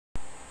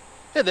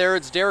Hey there,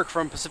 it's Derek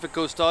from Pacific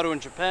Coast Auto in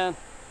Japan.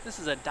 This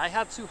is a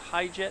Daihatsu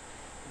Hijet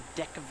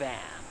deck van,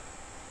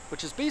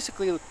 which is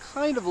basically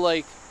kind of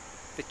like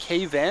the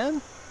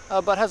K-van,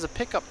 but has a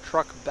pickup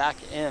truck back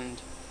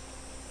end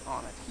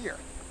on it here.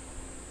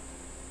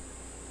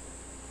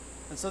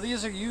 And so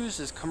these are used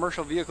as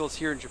commercial vehicles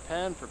here in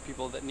Japan for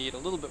people that need a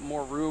little bit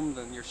more room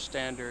than your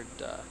standard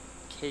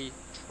K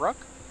truck,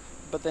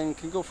 but then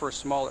can go for a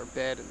smaller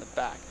bed in the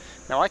back.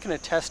 Now I can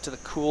attest to the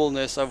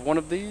coolness of one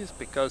of these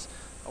because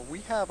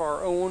we have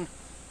our own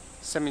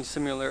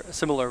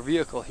similar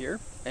vehicle here,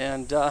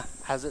 and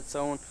has its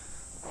own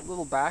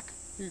little back.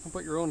 You can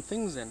put your own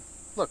things in.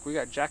 Look, we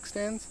got jack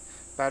stands,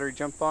 battery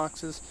jump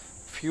boxes,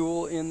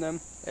 fuel in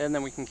them, and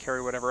then we can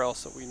carry whatever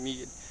else that we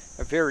need.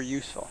 They're very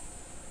useful.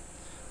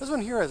 This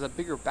one here has a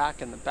bigger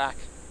back in the back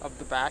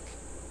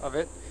of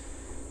it,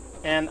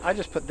 and I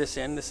just put this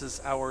in. This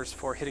is ours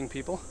for hitting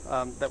people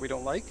that we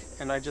don't like,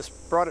 and I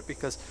just brought it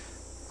because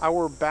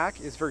our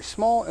back is very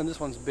small and this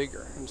one's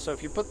bigger. And so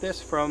if you put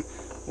this from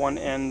one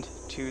end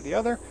to the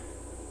other,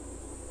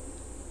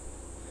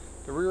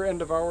 the rear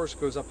end of ours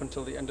goes up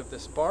until the end of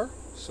this bar.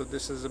 So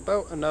this is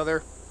about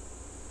another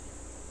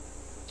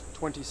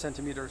 20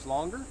 centimeters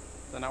longer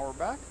than our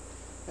back,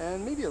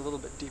 and maybe a little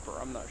bit deeper,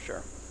 I'm not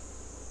sure.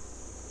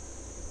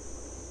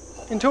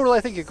 In total,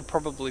 I think you could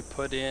probably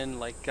put in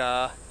like,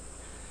 I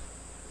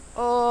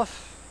don't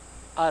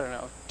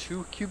know,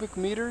 2 cubic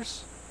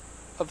meters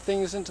of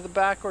things into the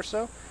back or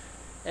so.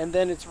 And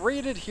then it's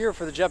rated here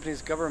for the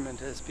Japanese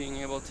government as being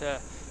able to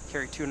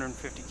carry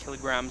 250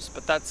 kilograms,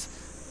 but that's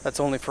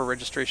only for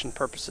registration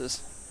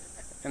purposes.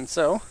 And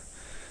so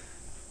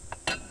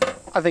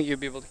I think you'd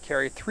be able to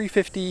carry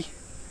 350,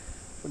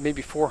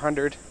 maybe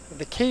 400.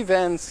 The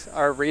K-vans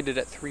are rated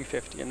at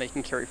 350 and they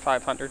can carry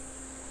 500.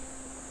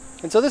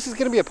 And so this is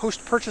going to be a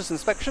post-purchase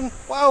inspection.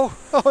 Wow!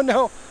 Oh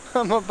no!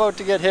 I'm about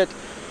to get hit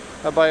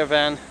by a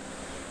van.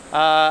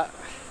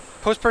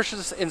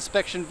 Post-purchase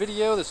inspection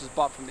video. This was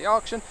bought from the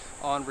auction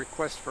on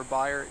request for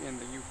buyer in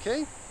the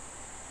UK.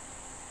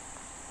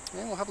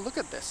 And we'll have a look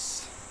at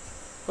this.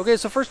 Okay,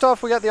 so first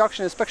off, we got the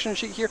auction inspection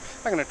sheet here.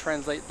 I'm going to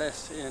translate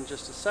this in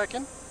just a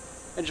second.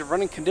 Engine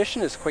running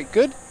condition is quite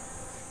good.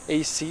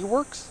 AC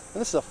works.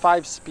 And this is a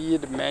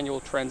 5-speed manual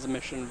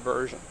transmission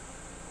version.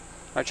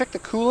 I checked the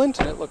coolant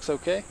and it looks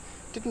okay.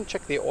 Didn't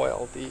check the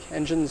oil. The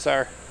engines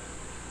are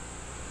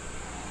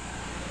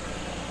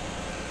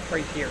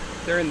right here.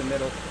 They're in the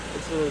middle.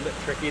 It's a little bit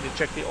tricky to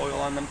check the oil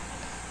on them,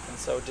 and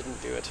so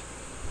didn't do it.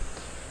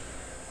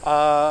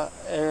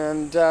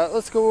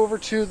 Let's go over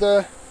to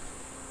the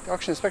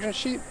auction inspection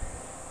sheet.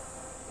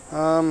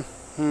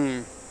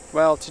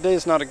 Well,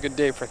 today's not a good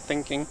day for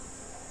thinking.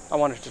 I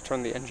wanted to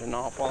turn the engine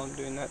off while I'm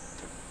doing that.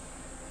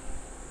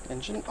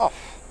 Engine off.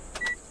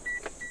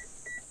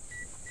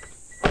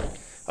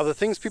 Of the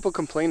things people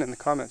complain in the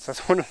comments,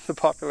 that's one of the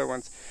popular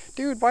ones.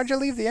 Dude, why'd you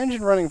leave the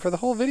engine running for the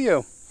whole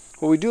video?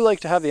 Well, we do like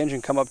to have the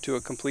engine come up to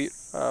a complete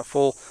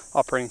full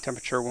operating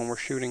temperature when we're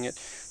shooting it.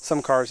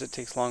 Some cars it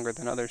takes longer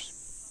than others.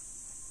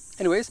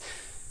 Anyways,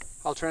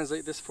 I'll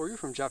translate this for you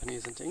from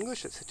Japanese into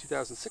English. It's a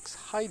 2006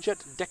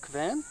 Hijet deck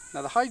van.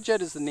 Now the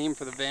Hijet is the name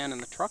for the van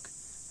and the truck,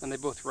 and they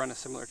both run a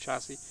similar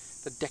chassis.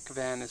 The deck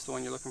van is the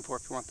one you're looking for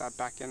if you want that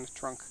back end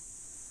trunk.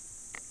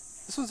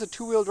 This one's a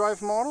 2-wheel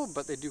drive model,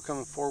 but they do come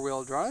in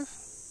 4-wheel drive.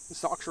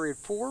 It's an Octarated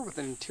 4 with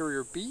an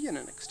interior B and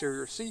an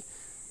exterior C.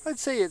 I'd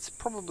say it's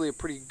probably a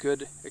pretty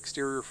good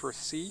exterior for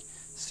C.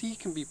 C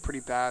can be pretty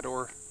bad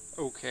or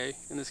okay.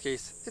 In this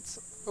case, it's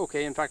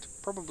okay. In fact,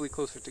 probably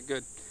closer to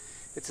good.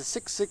 It's a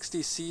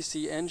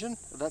 660cc engine.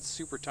 That's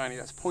super tiny.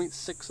 That's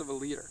 0.6 of a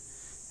liter.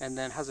 And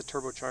then has a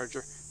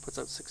turbocharger. Puts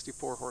out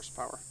 64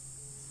 horsepower.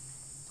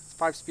 It's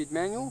 5-speed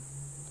manual.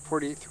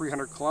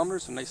 4,300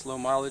 kilometers. A nice low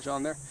mileage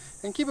on there.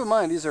 And keep in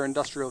mind, these are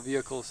industrial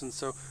vehicles, and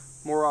so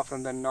more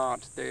often than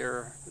not,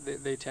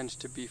 they tend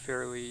to be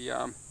fairly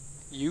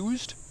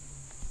used,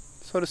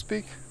 so to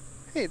speak.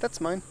 Hey, that's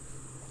mine.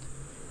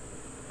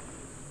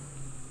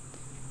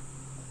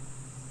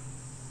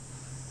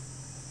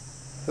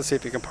 Let's see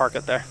if you can park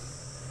it there.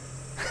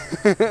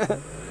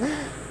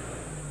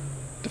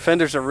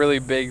 Defenders are really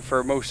big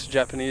for most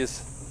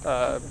Japanese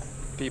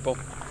people,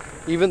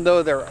 even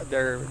though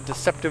they're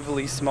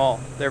deceptively small.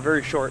 They're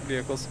very short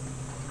vehicles.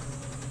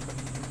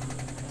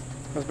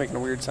 I was making a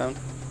weird sound.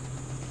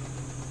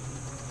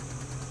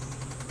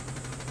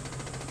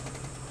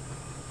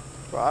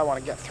 Well, I want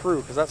to get through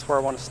because that's where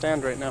I want to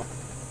stand right now.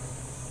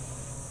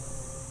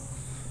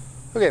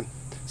 Okay,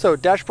 so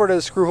dashboard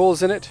has screw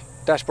holes in it.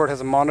 Dashboard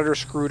has a monitor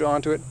screwed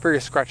onto it,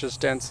 various scratches,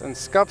 dents, and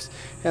scuffs,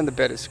 and the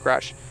bed is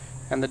scratched.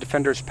 And the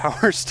Defender's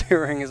power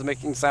steering is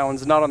making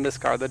sounds, not on this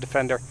car, the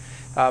Defender.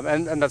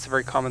 And that's a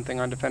very common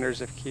thing on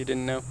Defenders if you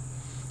didn't know.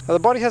 Now the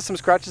body has some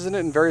scratches in it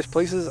in various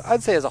places.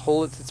 I'd say as a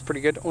whole it's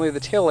pretty good. Only the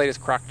tail light is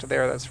cracked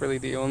there. That's really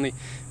the only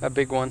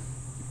big one.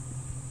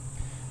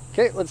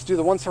 Okay, let's do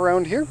the once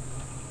around here.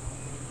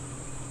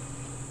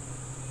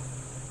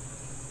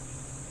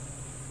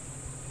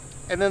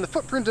 And then the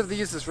footprint of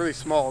these is really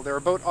small. They're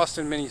about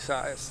Austin Mini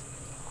size.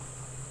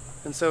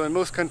 And so in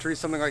most countries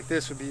something like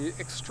this would be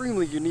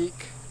extremely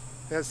unique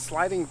It has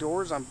sliding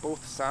doors on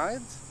both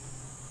sides,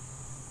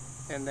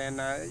 and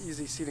then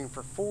easy seating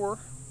for 4.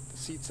 The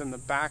seats in the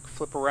back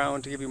flip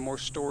around to give you more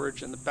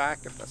storage in the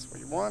back if that's what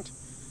you want.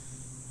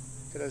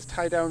 It has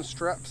tie-down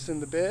straps in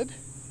the bed.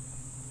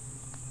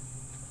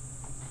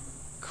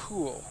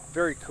 Cool,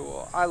 very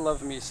cool. I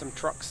love me some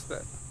trucks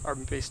that are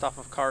based off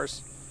of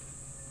cars,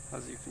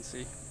 as you can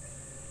see.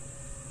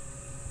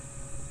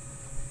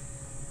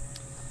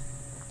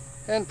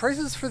 And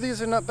prices for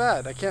these are not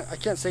bad. I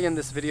can't say in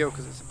this video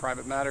because it's a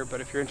private matter,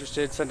 but if you're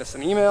interested, send us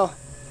an email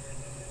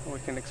and we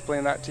can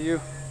explain that to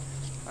you.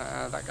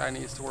 That guy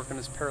needs to work on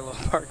his parallel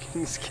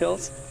parking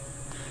skills.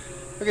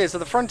 Okay, so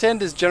the front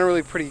end is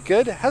generally pretty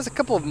good. It has a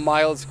couple of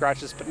mild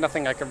scratches, but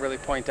nothing I can really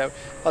point out.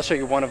 I'll show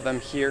you one of them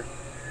here.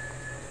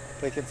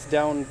 Like, it's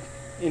down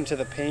into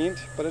the paint,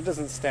 but it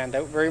doesn't stand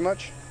out very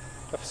much.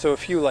 So a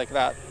few like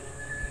that.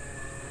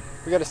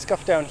 We got a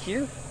scuff down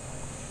here.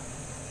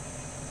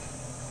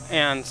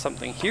 And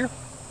something here.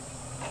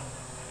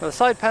 Now the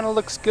side panel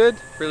looks good,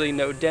 really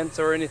no dents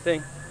or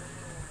anything.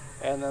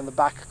 And then the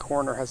back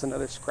corner has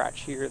another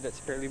scratch here that's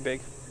fairly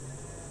big.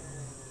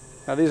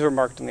 Now these were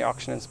marked in the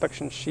auction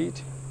inspection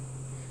sheet.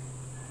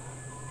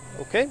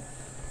 Okay.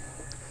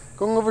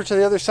 Going over to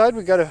the other side,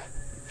 we got a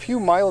few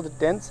mild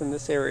dents in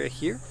this area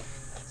here.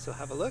 So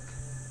have a look.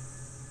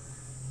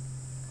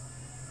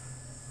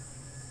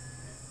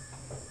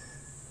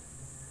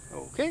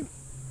 Okay.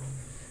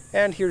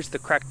 And here's the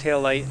cracked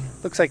tail light.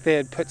 Looks like they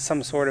had put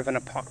some sort of an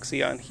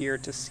epoxy on here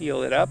to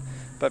seal it up,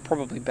 but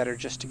probably better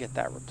just to get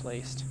that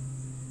replaced.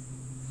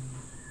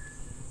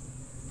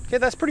 Okay,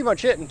 that's pretty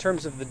much it in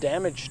terms of the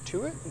damage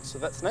to it, and so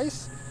that's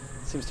nice.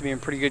 Seems to be in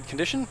pretty good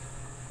condition.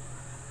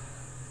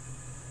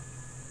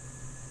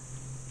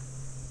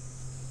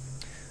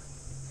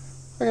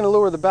 I'm going to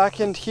lower the back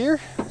end here.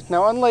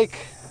 Now, unlike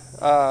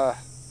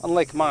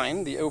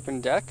mine, the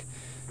open deck,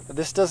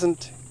 this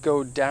doesn't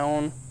go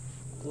down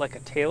like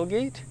a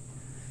tailgate.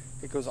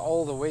 It goes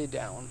all the way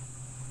down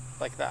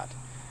like that.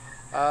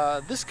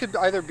 This could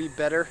either be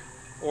better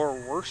or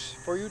worse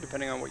for you,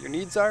 depending on what your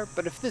needs are.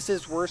 But if this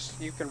is worse,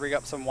 you can rig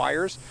up some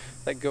wires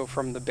that go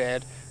from the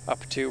bed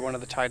up to one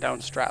of the tie-down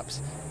straps.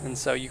 And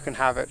so you can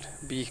have it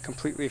be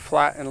completely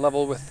flat and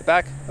level with the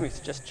back. Let me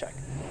just check.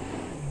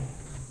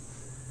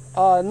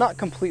 Not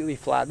completely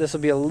flat. This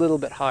will be a little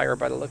bit higher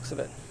by the looks of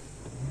it.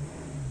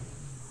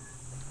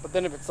 But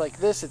then if it's like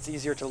this, it's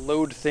easier to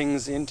load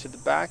things into the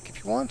back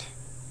if you want.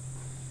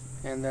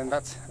 And then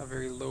that's a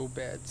very low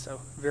bed,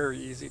 so very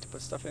easy to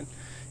put stuff in.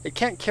 It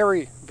can't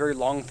carry very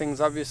long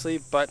things, obviously,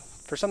 but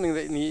for something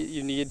that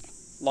you need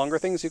longer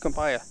things, you can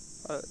buy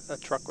a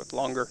truck with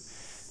longer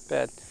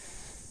bed.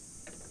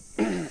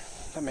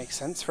 That makes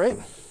sense, right?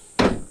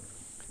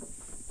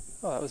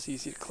 Oh, that was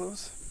easy to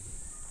close.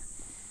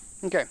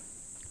 Okay,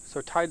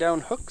 so tie down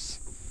hooks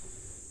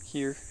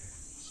here,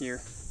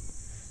 here,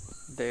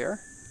 there,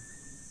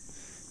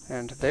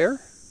 and there.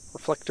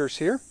 Reflectors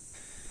here.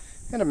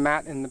 And a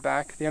mat in the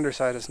back. The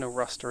underside has no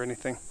rust or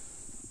anything.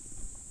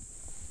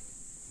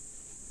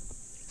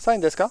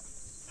 Sign this guy.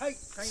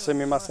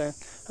 Sumimasen.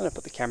 I'm going to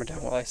put the camera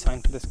down while I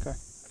sign for this guy.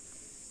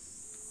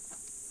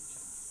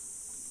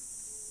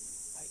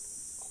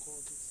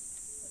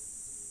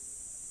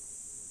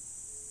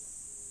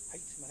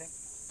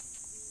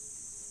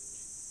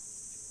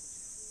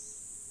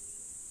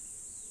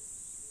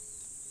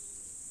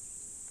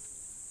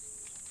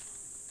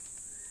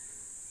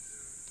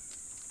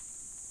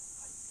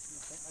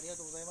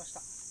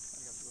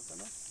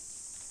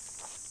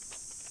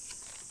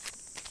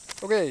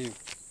 Okay.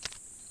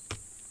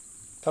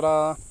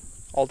 Ta-da!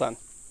 All done.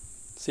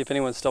 See if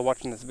anyone's still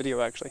watching this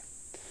video, actually.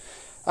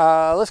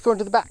 Let's go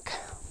into the back.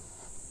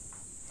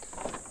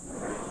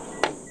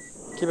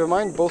 Keep in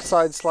mind, both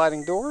sides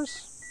sliding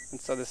doors,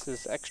 and so this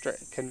is extra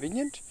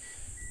convenient.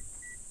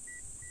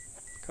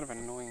 Kind of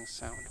an annoying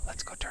sound.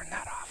 Let's go turn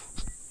that off.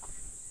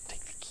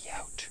 Take the key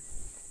out.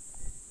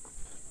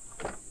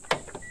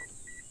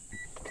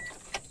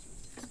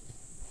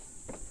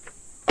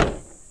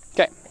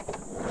 Okay.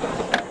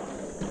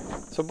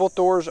 So both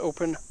doors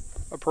open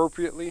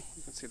appropriately.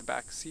 You can see the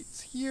back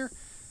seats here.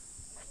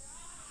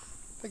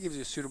 That gives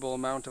you a suitable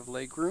amount of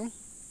leg room,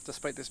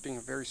 despite this being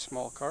a very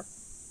small car.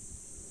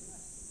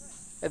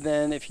 And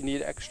then if you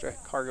need extra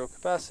cargo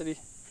capacity,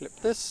 flip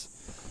this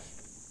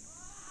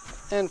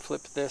and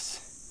flip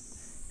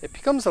this. It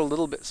becomes a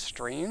little bit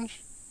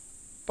strange,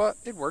 but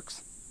it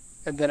works.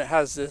 And then it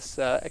has this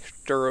extra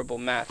durable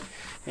mat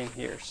in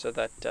here so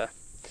that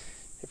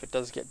if it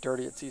does get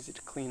dirty, it's easy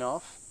to clean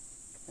off.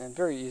 And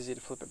very easy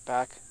to flip it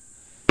back.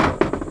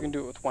 You can do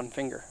it with one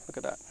finger. Look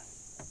at that.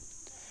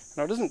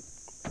 Now it doesn't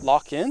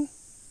lock in.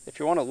 If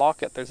you want to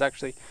lock it, there's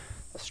actually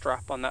a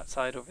strap on that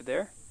side over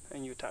there,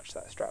 and you attach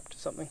that strap to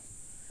something.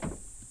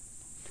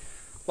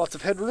 Lots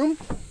of headroom.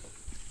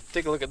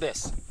 Take a look at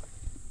this.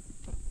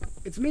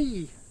 It's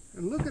me,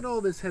 and look at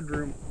all this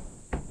headroom.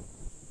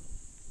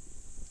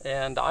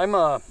 And I'm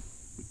a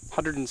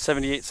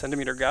 178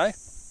 centimeter guy,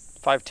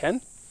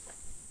 5'10".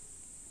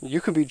 You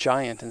could be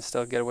giant and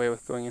still get away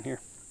with going in here.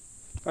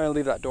 I'm gonna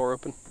leave that door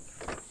open.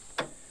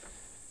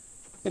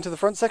 Into the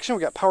front section,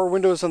 we got power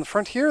windows on the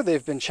front here.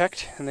 They've been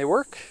checked and they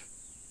work.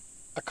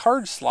 A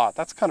card slot,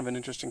 that's kind of an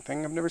interesting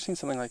thing. I've never seen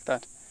something like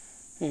that.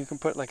 You can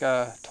put like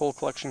a toll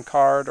collection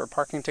card or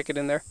parking ticket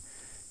in there.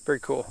 Very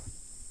cool.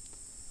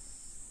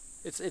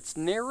 It's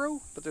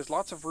narrow, but there's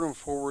lots of room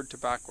forward to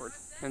backward.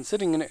 And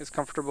sitting in it is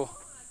comfortable.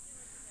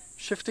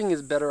 Shifting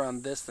is better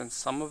on this than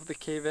some of the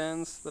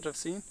K-Vans that I've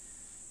seen.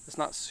 It's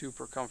not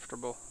super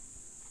comfortable.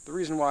 The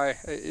reason why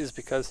is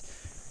because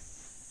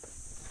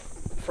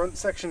front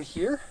section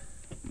here,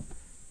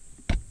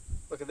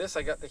 look at this,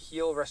 I got the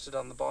heel rested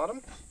on the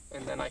bottom,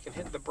 and then I can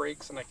hit the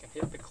brakes and I can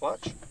hit the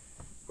clutch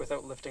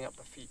without lifting up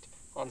the feet.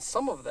 On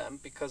some of them,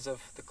 because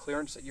of the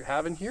clearance that you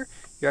have in here,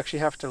 you actually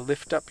have to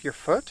lift up your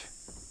foot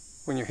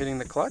when you're hitting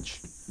the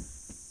clutch.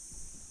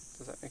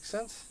 Does that make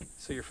sense?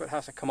 So your foot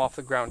has to come off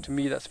the ground. To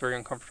me, that's very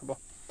uncomfortable.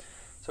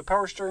 So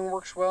power steering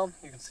works well.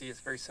 You can see it's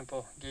very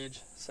simple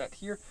gauge set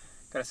here.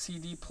 Got a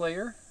CD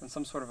player and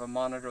some sort of a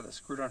monitor that's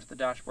screwed onto the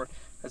dashboard,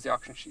 as the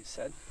auction sheet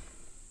said.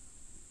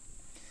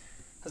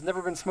 Has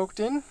never been smoked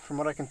in, from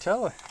what I can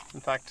tell. In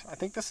fact, I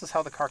think this is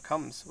how the car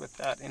comes, with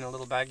that in a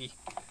little baggie,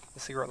 the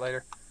cigarette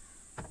lighter.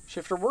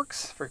 Shifter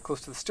works, very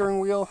close to the steering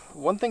wheel.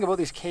 One thing about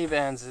these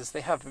K-Vans is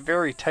they have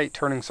very tight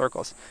turning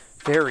circles.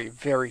 Very,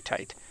 very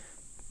tight.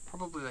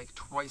 Probably like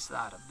twice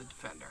that of the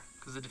Defender,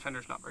 because the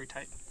Defender's not very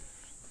tight.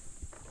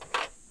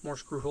 More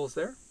screw holes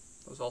there.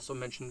 That was also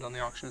mentioned on the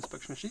auction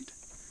inspection sheet.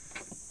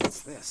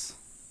 What's this?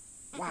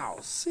 Wow,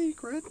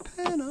 secret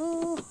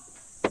panel.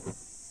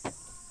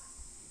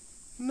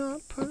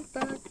 Not put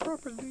back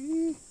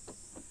properly.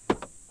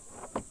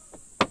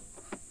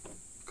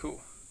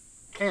 Cool.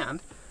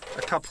 And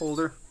a cup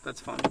holder. That's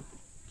fun.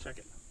 Check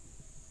it.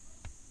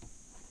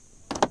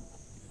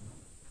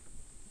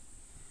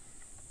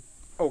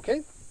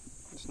 Okay.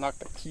 Just knock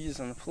the keys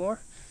on the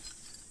floor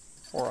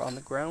or on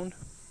the ground.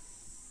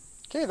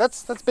 Okay,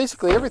 that's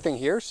basically everything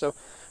here. So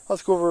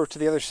let's go over to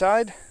the other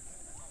side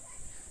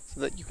so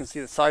that you can see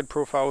the side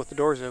profile with the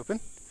doors open.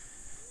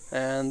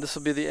 And this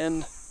will be the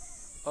end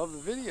of the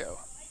video.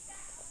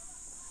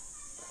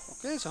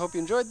 Okay, so I hope you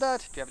enjoyed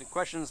that. If you have any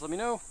questions, let me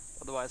know.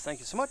 Otherwise, thank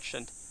you so much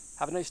and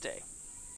have a nice day.